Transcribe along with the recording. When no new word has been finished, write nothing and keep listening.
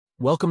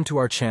Welcome to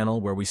our channel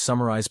where we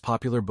summarize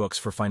popular books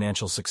for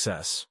financial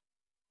success.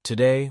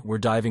 Today, we're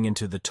diving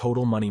into The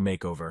Total Money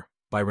Makeover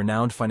by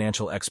renowned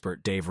financial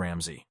expert Dave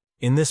Ramsey.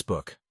 In this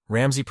book,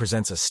 Ramsey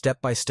presents a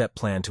step-by-step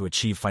plan to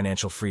achieve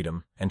financial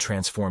freedom and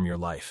transform your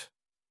life.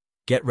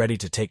 Get ready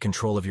to take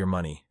control of your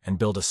money and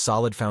build a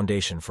solid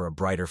foundation for a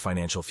brighter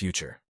financial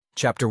future.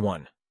 Chapter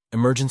 1.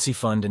 Emergency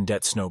Fund and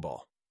Debt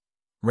Snowball.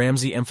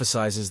 Ramsey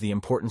emphasizes the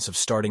importance of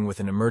starting with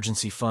an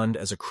emergency fund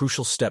as a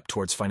crucial step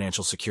towards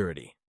financial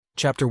security.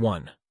 Chapter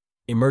 1.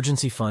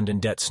 Emergency Fund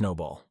and Debt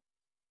Snowball.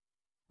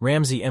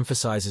 Ramsey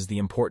emphasizes the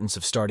importance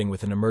of starting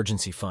with an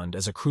emergency fund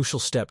as a crucial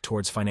step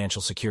towards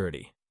financial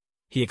security.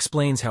 He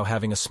explains how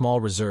having a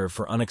small reserve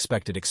for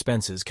unexpected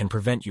expenses can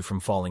prevent you from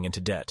falling into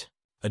debt.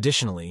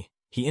 Additionally,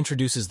 he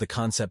introduces the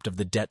concept of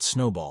the debt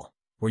snowball,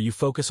 where you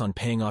focus on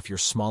paying off your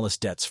smallest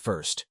debts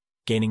first,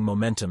 gaining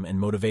momentum and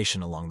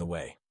motivation along the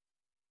way.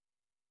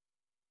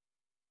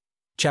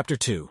 Chapter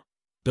 2.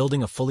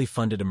 Building a fully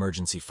funded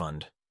emergency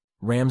fund.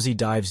 Ramsey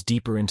dives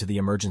deeper into the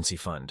emergency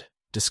fund,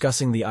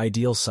 discussing the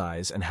ideal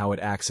size and how it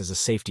acts as a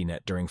safety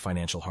net during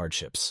financial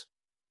hardships.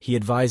 He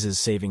advises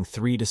saving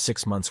 3 to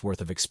 6 months'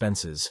 worth of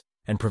expenses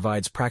and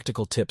provides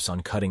practical tips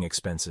on cutting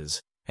expenses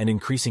and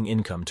increasing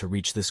income to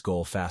reach this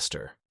goal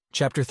faster.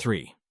 Chapter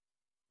 3.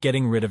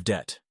 Getting rid of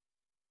debt.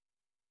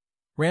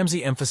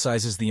 Ramsey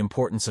emphasizes the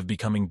importance of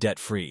becoming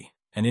debt-free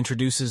and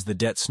introduces the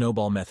debt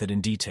snowball method in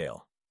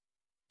detail.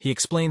 He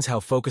explains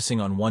how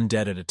focusing on one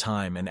debt at a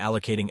time and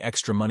allocating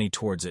extra money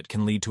towards it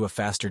can lead to a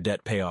faster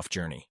debt payoff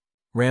journey.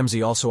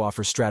 Ramsey also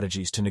offers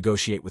strategies to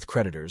negotiate with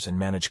creditors and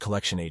manage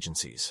collection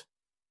agencies.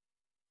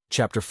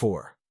 Chapter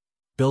 4.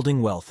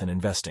 Building Wealth and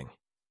Investing.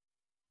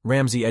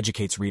 Ramsey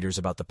educates readers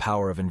about the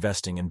power of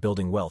investing and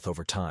building wealth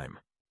over time.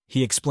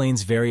 He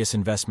explains various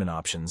investment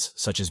options,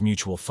 such as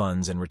mutual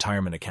funds and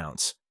retirement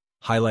accounts,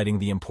 highlighting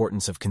the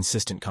importance of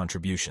consistent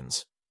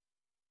contributions.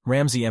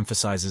 Ramsey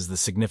emphasizes the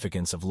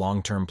significance of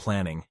long-term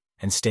planning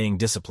and staying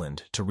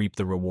disciplined to reap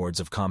the rewards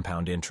of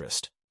compound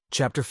interest.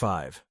 Chapter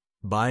 5.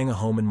 Buying a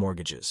Home and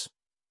Mortgages.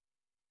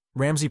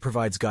 Ramsey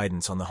provides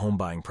guidance on the home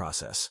buying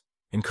process,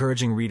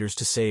 encouraging readers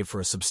to save for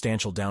a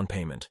substantial down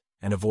payment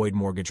and avoid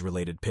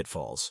mortgage-related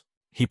pitfalls.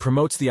 He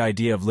promotes the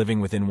idea of living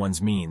within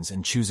one's means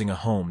and choosing a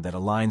home that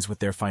aligns with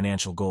their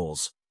financial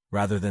goals,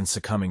 rather than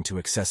succumbing to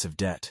excessive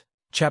debt.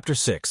 Chapter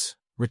 6.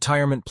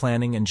 Retirement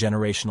Planning and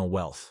Generational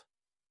Wealth.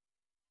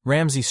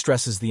 Ramsey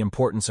stresses the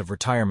importance of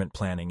retirement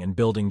planning and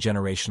building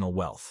generational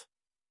wealth.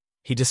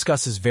 He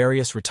discusses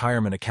various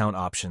retirement account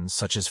options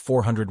such as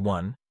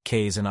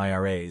 401(k)s and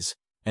IRAs,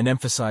 and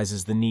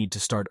emphasizes the need to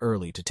start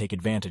early to take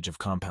advantage of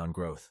compound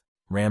growth.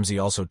 Ramsey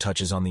also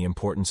touches on the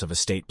importance of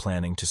estate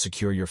planning to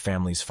secure your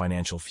family's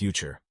financial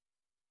future.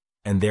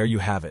 And there you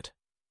have it,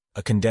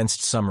 a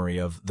condensed summary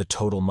of The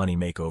Total Money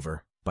Makeover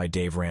by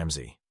Dave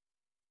Ramsey.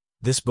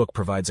 This book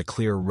provides a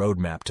clear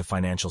roadmap to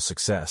financial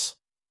success,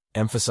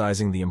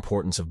 emphasizing the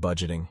importance of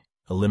budgeting,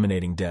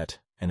 eliminating debt,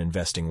 and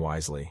investing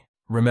wisely.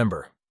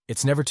 Remember,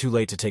 it's never too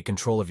late to take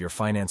control of your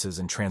finances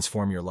and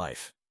transform your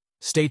life.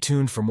 Stay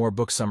tuned for more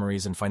book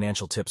summaries and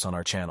financial tips on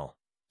our channel.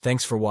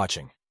 Thanks for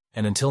watching,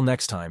 and until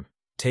next time,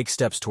 take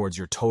steps towards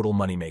your total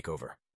money makeover.